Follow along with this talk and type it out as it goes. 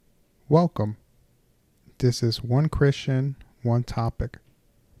Welcome. This is One Christian, One Topic.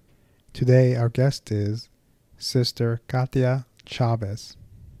 Today, our guest is Sister Katia Chavez.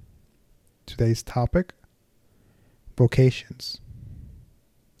 Today's topic, vocations.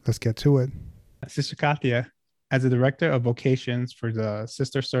 Let's get to it. Sister Katia, as the Director of Vocations for the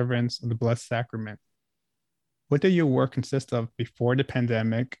Sister Servants of the Blessed Sacrament, what did your work consist of before the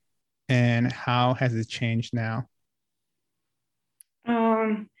pandemic, and how has it changed now?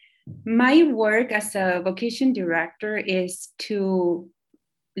 My work as a vocation director is to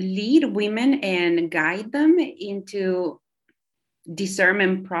lead women and guide them into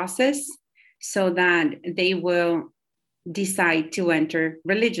discernment process so that they will decide to enter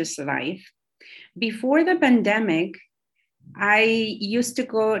religious life. Before the pandemic, I used to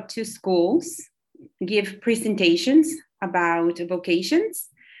go to schools, give presentations about vocations.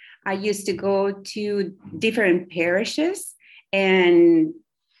 I used to go to different parishes and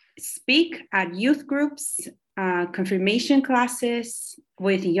speak at youth groups, confirmation classes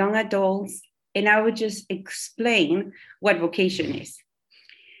with young adults, and I would just explain what vocation is.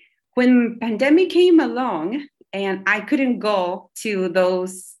 When pandemic came along and I couldn't go to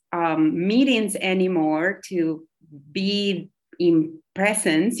those meetings anymore to be in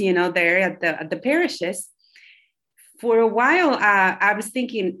presence, there at the parishes, for a while, I was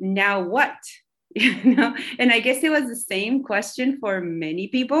thinking, now what? And I guess it was the same question for many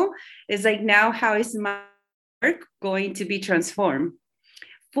people. It's like, now how is my work going to be transformed?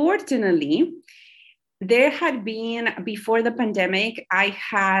 Fortunately, there had been, before the pandemic, I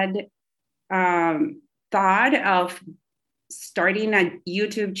had thought of starting a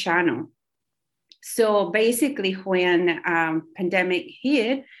YouTube channel. So basically, when pandemic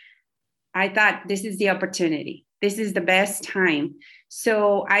hit, I thought this is the opportunity. This is the best time.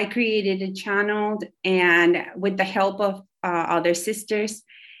 So I created a channel and with the help of other sisters,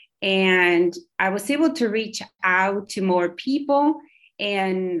 and I was able to reach out to more people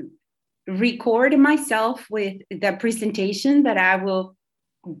and record myself with the presentation that I will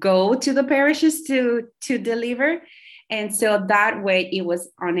go to the parishes to deliver. And so that way it was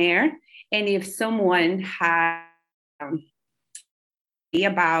on air. And if someone had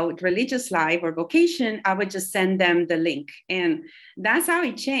about religious life or vocation, I would just send them the link. And that's how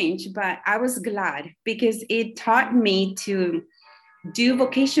it changed. But I was glad because it taught me to do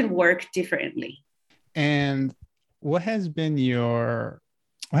vocation work differently. And what has been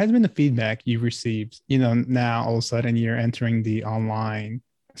the feedback you've received? Now all of a sudden you're entering the online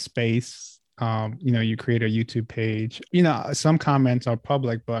space. You create a YouTube page. Some comments are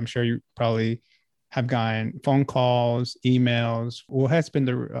public, but I'm sure you probably have gotten phone calls, emails. What has been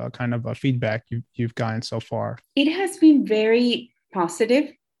the kind of feedback you've gotten so far? It has been very positive.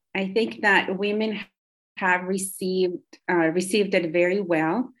 I think that women have received it very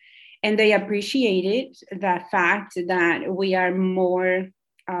well, and they appreciated the fact that we are more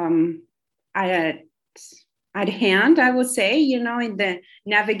at hand, I would say, in the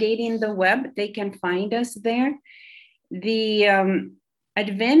navigating the web, they can find us there. The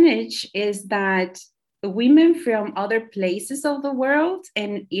advantage is that women from other places of the world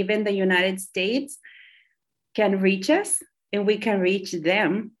and even the United States can reach us and we can reach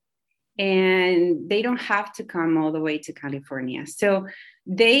them, and they don't have to come all the way to California. So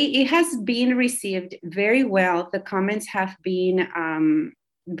it has been received very well. The comments have been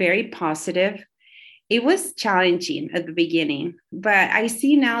very positive. It was challenging at the beginning, but I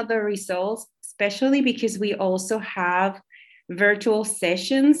see now the results, especially because we also have virtual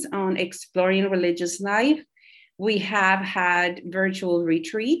sessions on exploring religious life. We have had virtual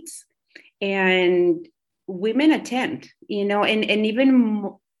retreats and women attend, and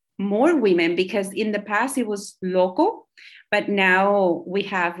even more women, because in the past it was local, but now we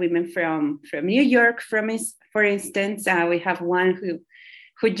have women from New York, for instance. We have one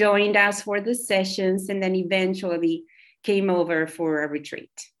who joined us for the sessions and then eventually came over for a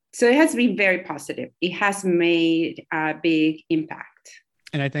retreat. So it has been very positive. It has made a big impact.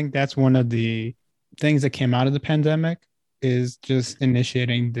 And I think that's one of the things that came out of the pandemic is just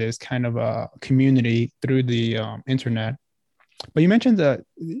initiating this kind of a community through the internet. But you mentioned that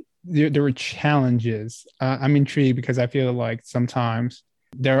there were challenges. I'm intrigued because I feel like sometimes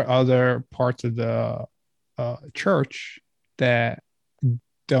there are other parts of the church that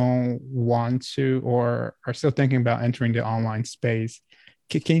don't want to or are still thinking about entering the online space.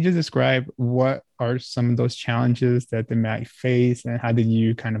 Can you just describe what are some of those challenges that they might face and how did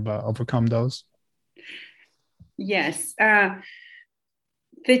you kind of overcome those? Yes.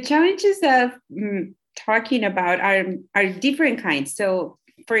 The challenges of talking about are different kinds. So,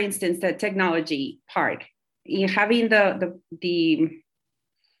 for instance, the technology part, having the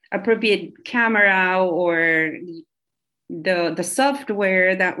appropriate camera or the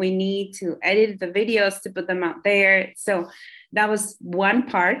software that we need to edit the videos to put them out there. So that was one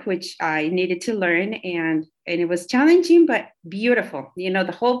part which I needed to learn, and it was challenging but beautiful.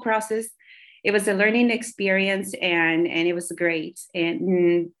 The whole process, it was a learning experience, and it was great.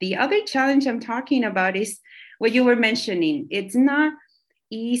 And the other challenge I'm talking about is what you were mentioning. It's not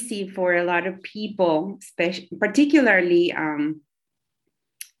easy for a lot of people, particularly some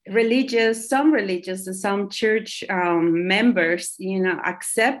religious and some church members,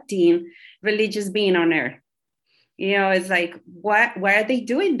 accepting religious being on earth. It's like, what are they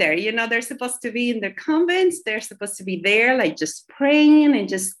doing there? They're supposed to be in their convents. They're supposed to be there, like just praying and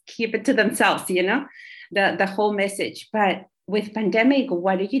just keep it to themselves, the whole message. But with pandemic,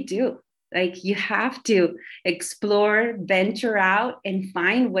 what do? Like, you have to explore, venture out, and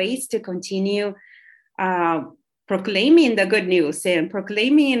find ways to continue proclaiming the good news and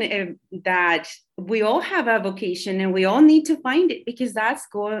proclaiming that we all have a vocation and we all need to find it, because that's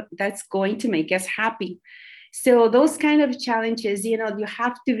going to make us happy. So those kind of challenges, you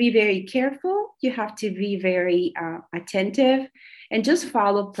have to be very careful. You have to be very attentive and just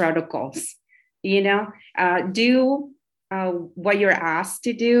follow protocols, do what you're asked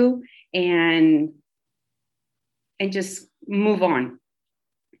to do, and just move on.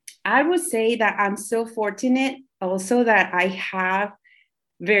 I would say that I'm so fortunate also that I have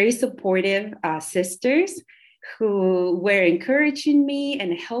very supportive sisters who were encouraging me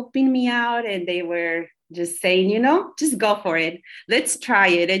and helping me out. And they were just saying, just go for it. Let's try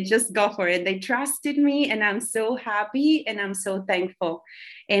it and just go for it. They trusted me, and I'm so happy and I'm so thankful.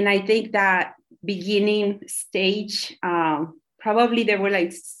 And I think that beginning stage, probably there were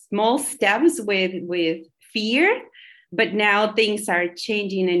like small steps with fear, but now things are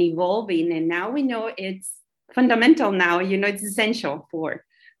changing and evolving. And now we know it's fundamental now, it's essential for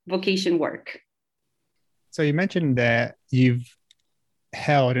vocation work. So you mentioned that you've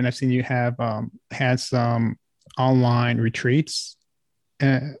held, and I've seen you have had some online retreats.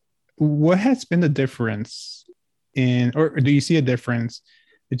 What has been the difference or do you see a difference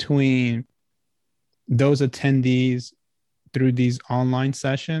between those attendees through these online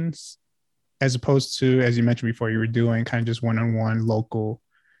sessions, as opposed to, as you mentioned before, you were doing kind of just one-on-one local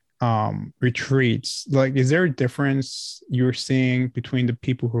retreats? Like, is there a difference you're seeing between the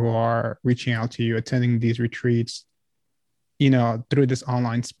people who are reaching out to you, attending these retreats, through this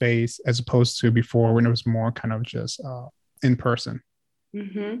online space, as opposed to before when it was more kind of just in person?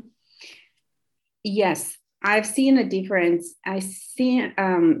 Mm-hmm. Yes, I've seen a difference. I've seen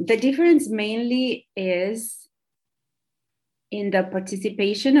the difference mainly is in the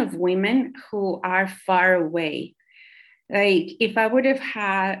participation of women who are far away. Like, if I would have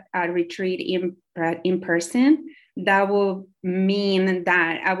had a retreat in person, that would mean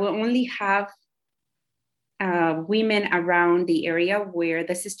that I will only have women around the area where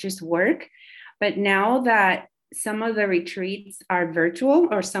the sisters work. But now that some of the retreats are virtual,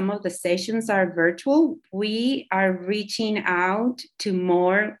 or some of the sessions are virtual, we are reaching out to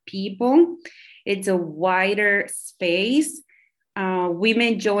more people. It's a wider space.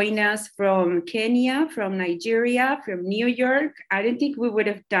 Women join us from Kenya, from Nigeria, from New York. I don't think we would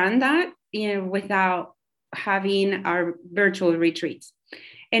have done that without having our virtual retreats.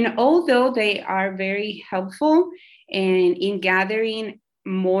 And although they are very helpful in gathering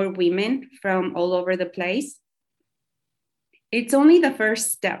more women from all over the place, it's only the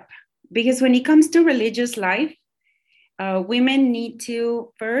first step. Because when it comes to religious life, women need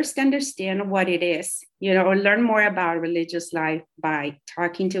to first understand what it is, or learn more about religious life by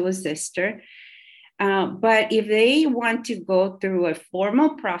talking to a sister. But if they want to go through a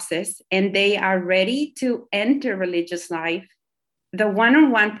formal process and they are ready to enter religious life, the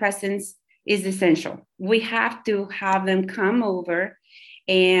one-on-one presence is essential. We have to have them come over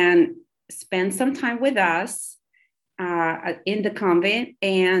and spend some time with us in the convent,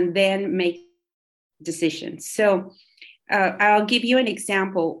 and then make decisions. So I'll give you an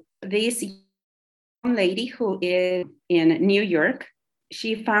example. This young lady who is in New York,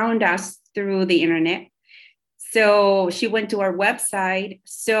 she found us through the internet. So she went to our website,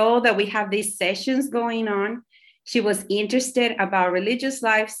 so that we have these sessions going on. She was interested about religious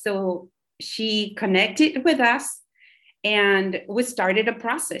life, so she connected with us and we started a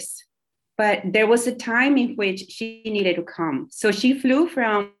process. But there was a time in which she needed to come. So she flew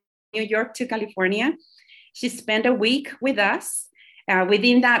from New York to California. She spent a week with us.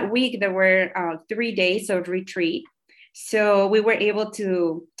 Within that week, there were 3 days of retreat. So we were able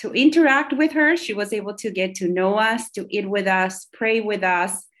to interact with her. She was able to get to know us, to eat with us, pray with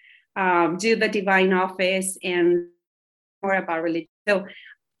us, do the divine office, and more about religion. So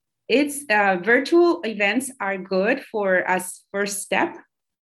It's virtual events are good for us first step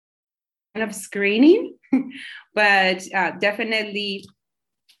kind of screening, but definitely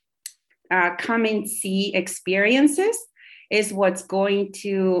come and see experiences is what's going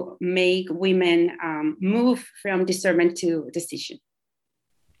to make women move from discernment to decision.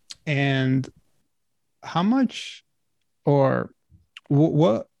 And how much or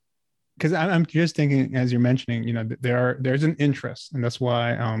what, because I'm just thinking as you're mentioning, you know, there's an interest, and that's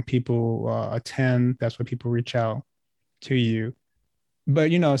why people attend, that's why people reach out to you.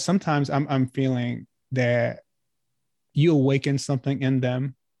 But you know, sometimes I'm feeling that you awaken something in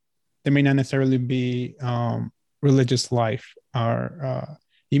them that may not necessarily be religious life, or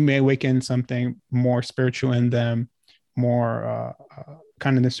you may awaken something more spiritual in them, more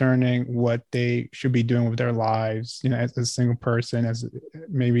kind of discerning what they should be doing with their lives, you know, as a single person, as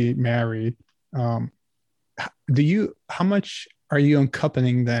maybe married. um, how much are you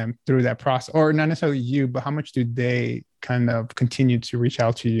accompanying them through that process, or not necessarily you, but how much do they kind of continue to reach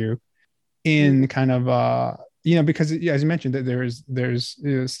out to you in kind of you know, because yeah, as you mentioned, that there's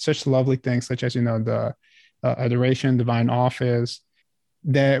you know, such lovely things such as, you know, the adoration, divine office,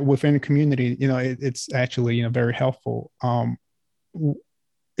 that within the community, you know, it's actually, you know, very helpful.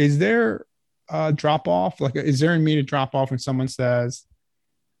 Is there a drop off, like is there an immediate drop off when someone says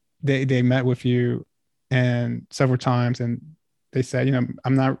they met with you and several times and they said, you know,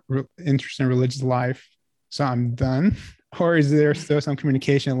 I'm not interested in religious life, so I'm done? Or is there still some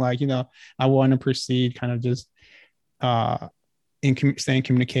communication, like, you know, I want to proceed, kind of just uh stay in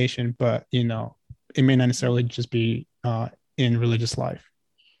communication, but you know, it may not necessarily just be in religious life?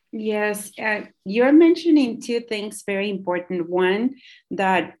 Yes, you're mentioning two things very important. One,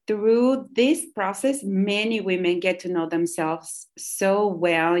 that through this process, many women get to know themselves so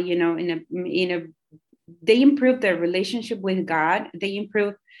well. You know, they improve their relationship with God. They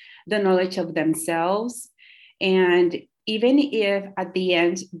improve the knowledge of themselves, and even if at the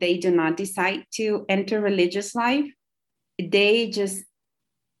end they do not decide to enter religious life, they just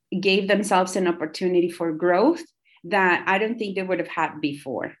gave themselves an opportunity for growth that I don't think they would have had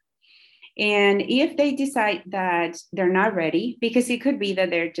before. And if they decide that they're not ready, because it could be that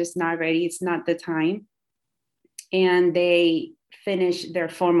they're just not ready, it's not the time, and they finish their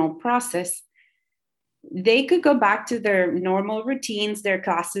formal process, they could go back to their normal routines, their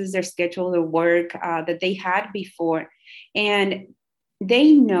classes, their schedule, their work that they had before. And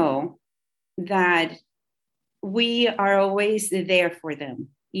they know that we are always there for them.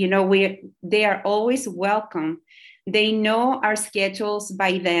 You know, they are always welcome. They know our schedules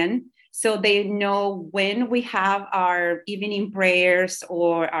by then. So they know when we have our evening prayers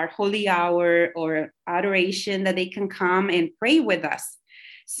or our holy hour or adoration, that they can come and pray with us.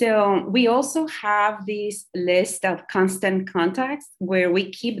 So we also have this list of constant contacts where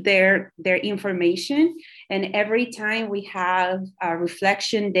we keep their information. And every time we have a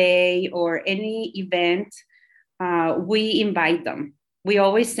reflection day or any event, we invite them. We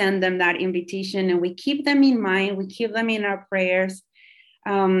always send them that invitation, and we keep them in mind. We keep them in our prayers.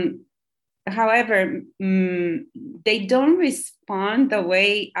 However, they don't respond the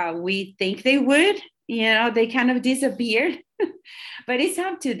way we think they would. You know, they kind of disappear. But it's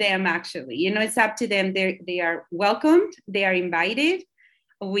up to them, actually. You know, it's up to them. They are welcomed. They are invited.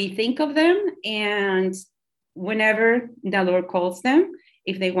 We think of them, and whenever the Lord calls them,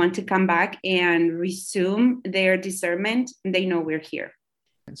 if they want to come back and resume their discernment, they know we're here.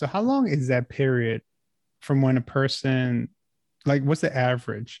 So how long is that period from when a person, like what's the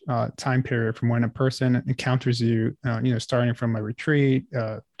average time period from when a person encounters you, you know, starting from a retreat,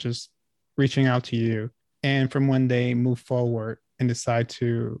 just reaching out to you, and from when they move forward and decide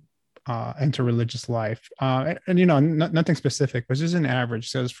to enter religious life? And you know, nothing specific, but just an average.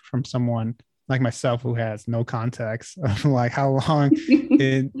 So it's from someone like myself who has no context of like how long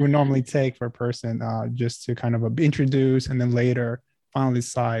it would normally take for a person just to kind of be introduced and then later finally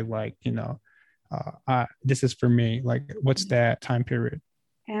decide, like, you know, this is for me. Like, what's that time period?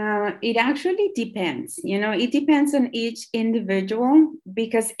 It actually depends. You know, it depends on each individual,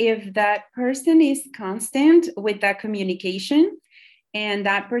 because if that person is constant with that communication and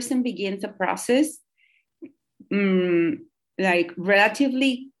that person begins a process like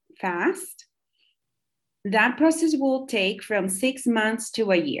relatively fast, that process will take from 6 months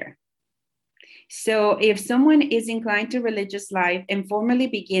to a year. So if someone is inclined to religious life and formally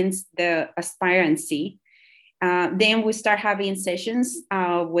begins the aspirancy, then we start having sessions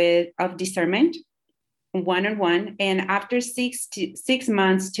of discernment, one-on-one, and after 6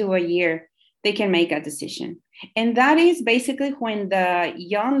 months to a year, they can make a decision. And that is basically when the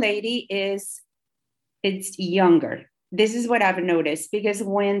young lady is younger. this is what I've noticed, because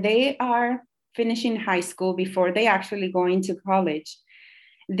when they are finishing high school, before they actually go into college,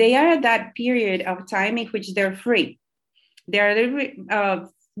 they are at that period of time in which they're free. They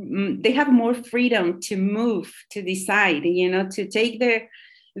have more freedom to move, to decide, to take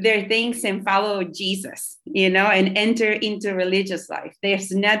their things and follow Jesus, and enter into religious life.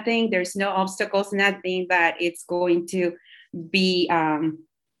 There's no obstacles, nothing that it's going to be an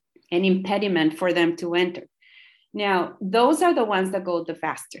impediment for them to enter. Now, those are the ones that go the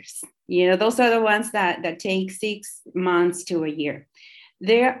fastest. Those are the ones that take 6 months to a year.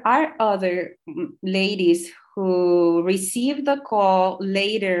 There are other ladies who receive the call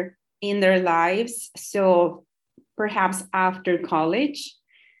later in their lives. So perhaps after college,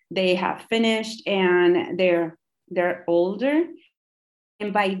 they have finished and they're older.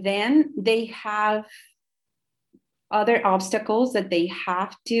 And by then they have other obstacles that they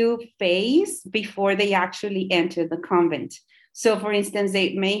have to face before they actually enter the convent. So for instance,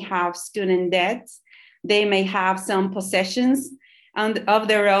 they may have student debts. They may have some possessions of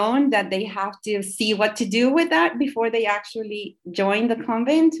their own that they have to see what to do with that before they actually join the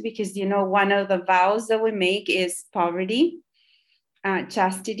convent, because one of the vows that we make is poverty,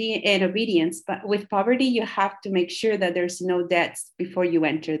 chastity, and obedience. But with poverty, you have to make sure that there's no debts before you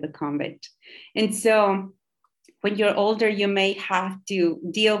enter the convent. And so when you're older, you may have to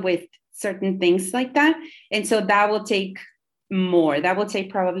deal with certain things like that. And so that will take more. That will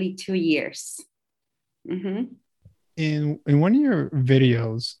take probably 2 years. Mm-hmm. In one of your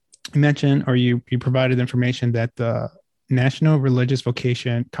videos, you mentioned, or you provided information that the National Religious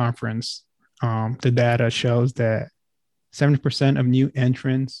Vocation Conference, the data shows that 70% of new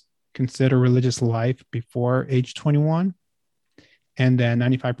entrants consider religious life before age 21, and then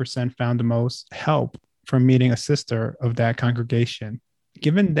 95% found the most help from meeting a sister of that congregation.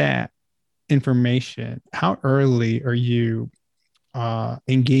 Given that information, how early are you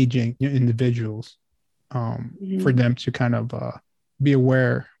engaging individuals for them to kind of be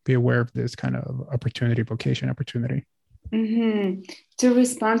aware of this kind of vocation opportunity? Mm-hmm. To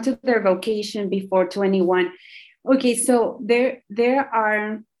respond to their vocation before 21. Okay, so there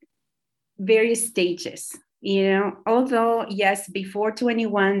are various stages. Although yes, before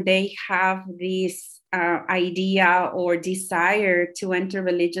 21 they have this idea or desire to enter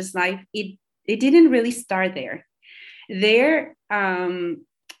religious life, it didn't really start there.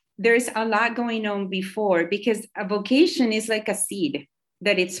 There's a lot going on before, because a vocation is like a seed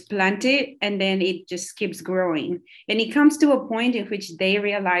that it's planted and then it just keeps growing. And it comes to a point in which they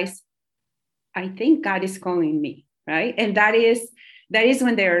realize, I think God is calling me, right? And that is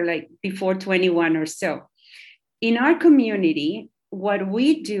when they're like before 21 or so. In our community, what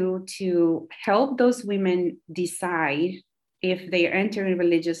we do to help those women decide if they are entering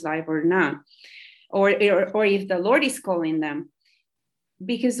religious life or not, or if the Lord is calling them,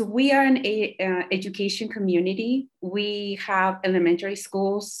 because we are an education community. We have elementary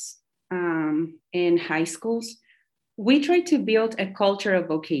schools and high schools. We try to build a culture of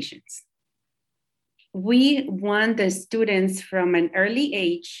vocations. We want the students from an early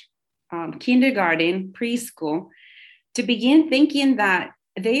age, kindergarten, preschool, to begin thinking that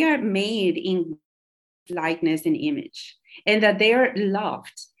they are made in likeness and image, and that they are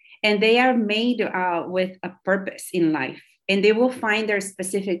loved, and they are made with a purpose in life, and they will find their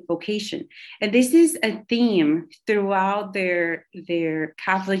specific vocation. And this is a theme throughout their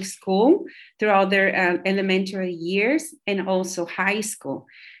Catholic school, throughout their elementary years, and also high school.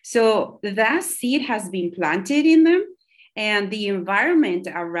 So that seed has been planted in them, and the environment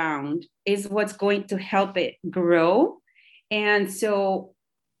around is what's going to help it grow. And so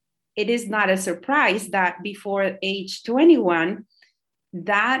it is not a surprise that before age 21,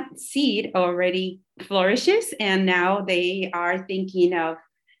 that seed already flourishes, and now they are thinking of,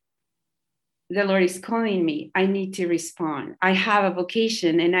 the Lord is calling me, I need to respond, I have a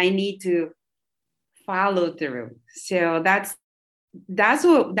vocation and I need to follow through. So that's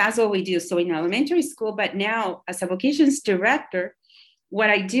what we do. So in elementary school, but now as a vocations director, what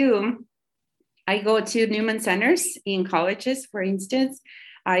I do, I go to Newman centers in colleges, for instance.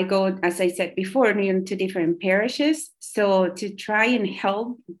 I go, as I said before, to different parishes. So to try and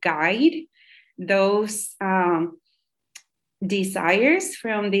help guide those desires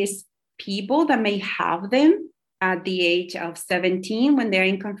from these people that may have them at the age of 17 when they're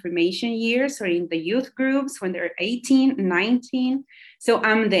in confirmation years, or in the youth groups when they're 18, 19. So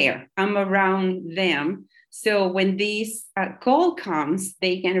I'm there, I'm around them. So when this call comes,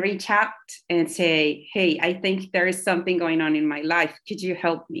 they can reach out and say, hey, I think there is something going on in my life. Could you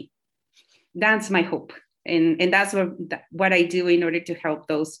help me? That's my hope. And that's what I do in order to help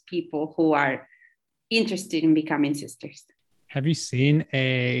those people who are interested in becoming sisters. Have you seen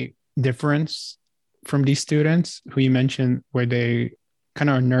a difference from these students who you mentioned where they kind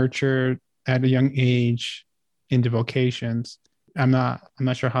of are nurtured at a young age into vocations? I'm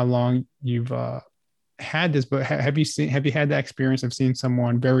not sure how long you've had this, but have you had that experience of seeing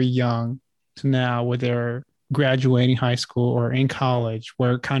someone very young to now where they're graduating high school or in college,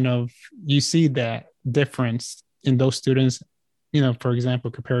 where kind of you see that difference in those students, for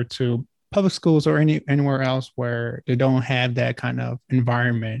example, compared to public schools or anywhere else where they don't have that kind of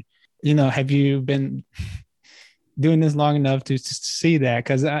environment? Have you been doing this long enough to see that?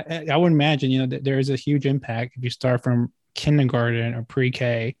 Because I would imagine, that there is a huge impact if you start from kindergarten or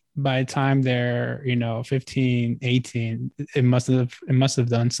pre-K. By the time they're, 15, 18, it must have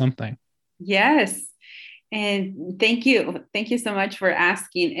done something. Yes. And thank you. Thank you so much for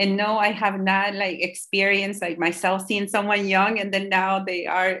asking. And no, I have not experienced myself seeing someone young and then now they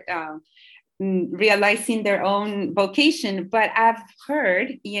are realizing their own vocation. But I've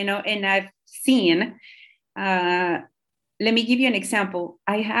heard, and I've seen, let me give you an example.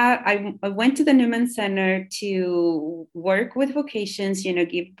 I went to the Newman Center to work with vocations,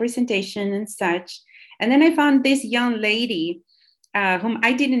 give presentation and such. And then I found this young lady whom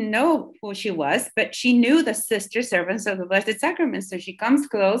I didn't know who she was, but she knew the Sister Servants of the Blessed Sacrament. So she comes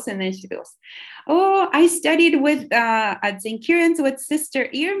close and then she goes, "Oh, I studied at St. Kieran's with Sister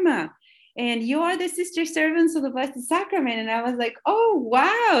Irma. And you are the Sister Servants of the Blessed Sacrament." And I was like, "Oh,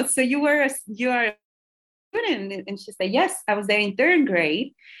 wow. So you are a student." And she said, "Yes, I was there in third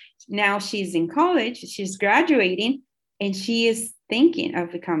grade. Now she's in college, she's graduating, and she is thinking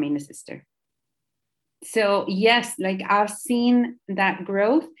of becoming a sister." So yes, I've seen that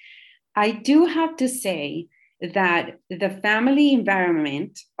growth. I do have to say that the family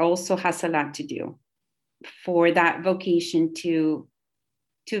environment also has a lot to do for that vocation to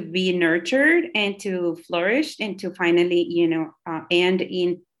be nurtured and to flourish and to finally, end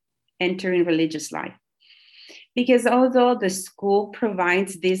in entering religious life. Because although the school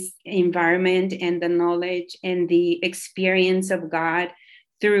provides this environment and the knowledge and the experience of God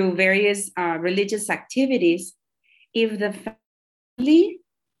through various religious activities, if the family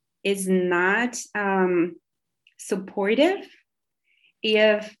is not supportive,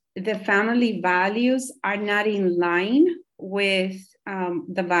 if the family values are not in line with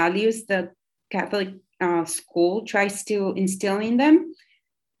the values the Catholic school tries to instill in them,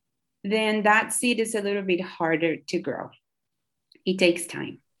 then that seed is a little bit harder to grow. It takes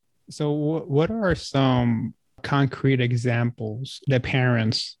time. So what are some concrete examples that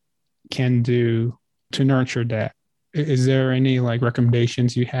parents can do to nurture that? Is there any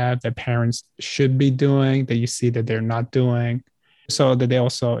recommendations you have that parents should be doing that you see that they're not doing, so that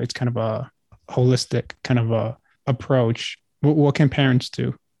it's kind of a holistic kind of a approach? What can parents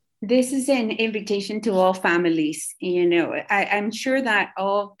do? This is an invitation to all families. I'm sure that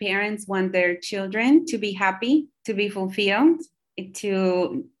all parents want their children to be happy, to be fulfilled,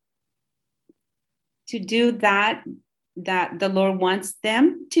 to do that the Lord wants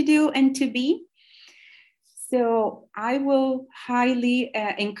them to do and to be. So I will highly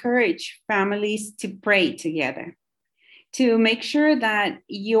encourage families to pray together, to make sure that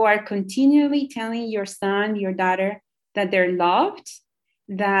you are continually telling your son, your daughter that they're loved,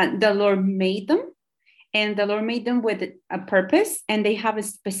 that the Lord made them, and the Lord made them with a purpose, and they have a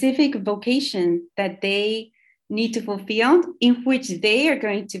specific vocation that they need to fulfill, in which they are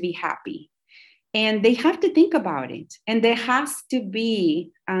going to be happy. And they have to think about it. And there has to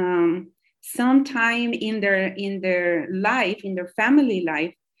be some time in their life, in their family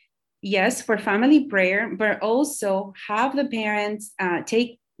life, yes, for family prayer, but also have the parents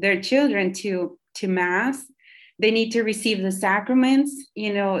take their children to Mass. They need to receive the sacraments,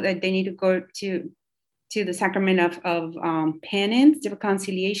 that they need to go to the sacrament of penance, the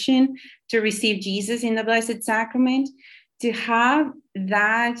reconciliation, to receive Jesus in the Blessed Sacrament, to have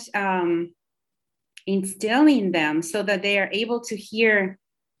that instill in them so that they are able to hear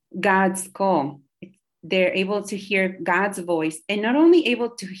God's call. They're able to hear God's voice, and not only able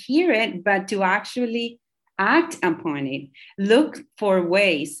to hear it, but to actually act upon it. Look for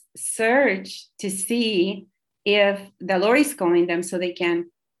ways, search to see if the Lord is calling them, so they can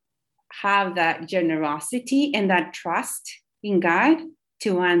have that generosity and that trust in God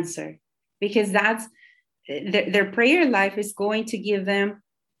to answer, because that's their prayer life is going to give them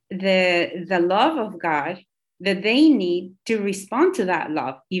the love of God that they need to respond to that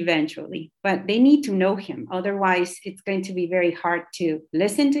love eventually. But they need to know Him. Otherwise, it's going to be very hard to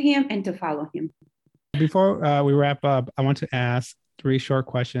listen to Him and to follow Him. Before we wrap up, I want to ask 3 short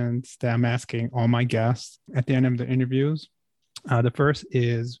questions that I'm asking all my guests at the end of the interviews. The first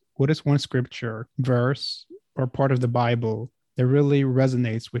is, what is one scripture, verse, or part of the Bible that really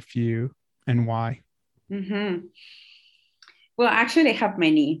resonates with you, and why? Mm-hmm. Well, actually, I have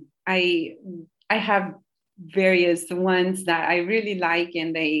many. I have various ones that I really like,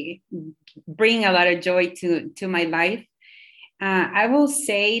 and they bring a lot of joy to my life. I will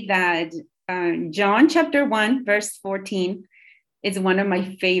say that John chapter 1, verse 14 is one of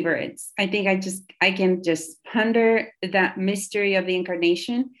my favorites. I think I can just ponder that mystery of the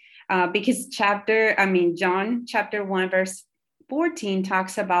incarnation, because John chapter 1, verse 14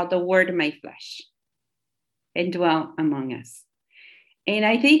 talks about the word made flesh and dwell among us. And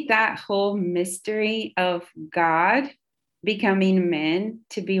I think that whole mystery of God becoming man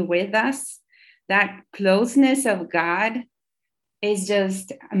to be with us, that closeness of God is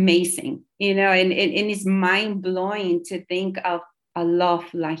just amazing, and it's mind blowing to think of a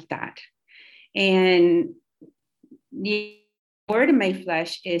love like that. And the word made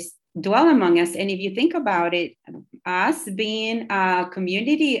flesh is dwell among us. And if you think about it, us being a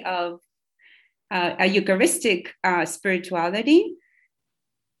community of a Eucharistic spirituality,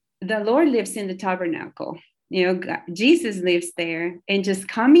 the Lord lives in the tabernacle. God, Jesus lives there, and just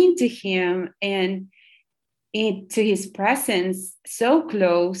coming to him and into his presence so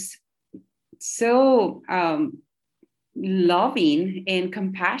close, so loving and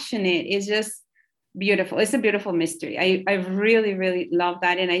compassionate is just beautiful. It's a beautiful mystery. I really, really love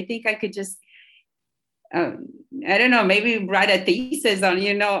that. And I think I could just, I don't know, maybe write a thesis on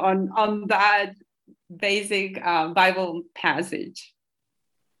that basic Bible passage.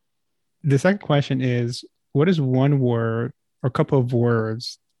 The second question is, what is one word or couple of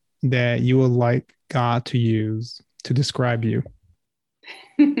words that you would like God to use to describe you?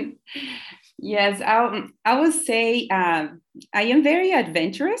 Yes, I would say I am very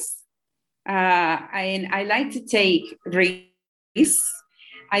adventurous. And I like to take risks.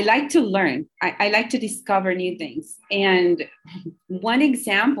 I like to learn. I like to discover new things. And one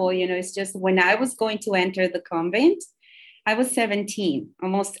example, is just when I was going to enter the convent, I was 17,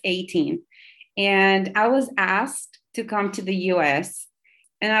 almost 18. And I was asked to come to the US.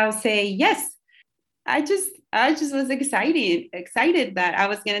 And I would say, yes. I just was excited that I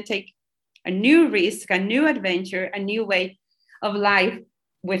was going to take a new risk, a new adventure, a new way of life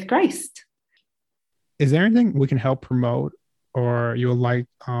with Christ. Is there anything we can help promote, or you would like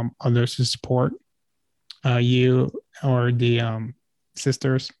others to support you or the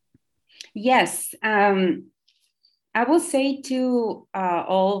sisters? Yes. I will say to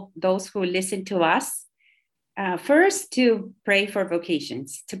all those who listen to us, first, to pray for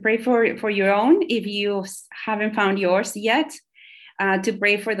vocations, to pray for your own if you haven't found yours yet, to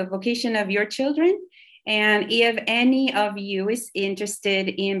pray for the vocation of your children. And if any of you is interested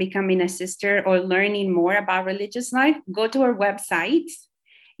in becoming a sister or learning more about religious life, go to our website,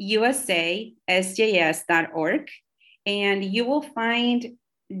 usasjs.org, and you will find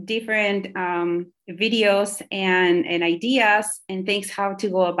different videos and ideas and things how to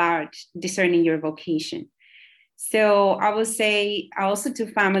go about discerning your vocation. So I would say also to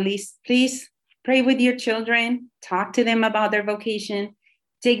families, please pray with your children, talk to them about their vocation,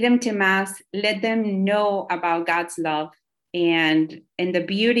 take them to Mass, let them know about God's love and the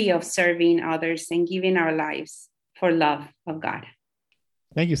beauty of serving others and giving our lives for love of God.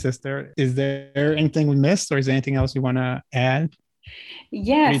 Thank you, sister. Is there anything we missed, or is there anything else you want to add?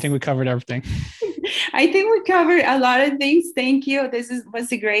 Yes. Or do you think we covered everything? I think we covered a lot of things. Thank you.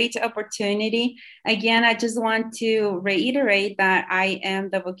 Was a great opportunity. Again, I just want to reiterate that I am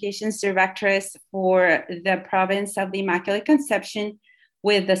the vocations directress for the province of the Immaculate Conception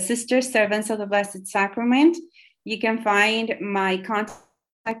with the Sister Servants of the Blessed Sacrament. You can find my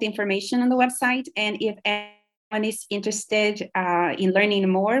contact information on the website. And if anyone is interested in learning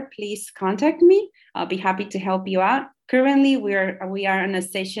more, please contact me. I'll be happy to help you out. Currently, we are on a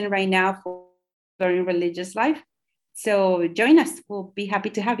session right now for learning religious life. So join us. We'll be happy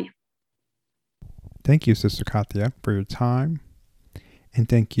to have you. Thank you, Sister Katia, for your time. And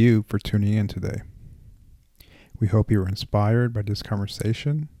thank you for tuning in today. We hope you were inspired by this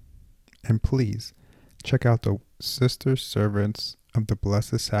conversation. And please check out the Sister Servants of the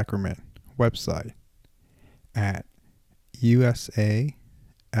Blessed Sacrament website at usasjs.org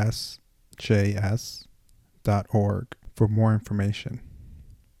for more information.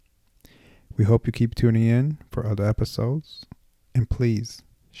 We hope you keep tuning in for other episodes, and please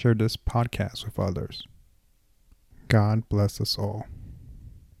share this podcast with others. God bless us all.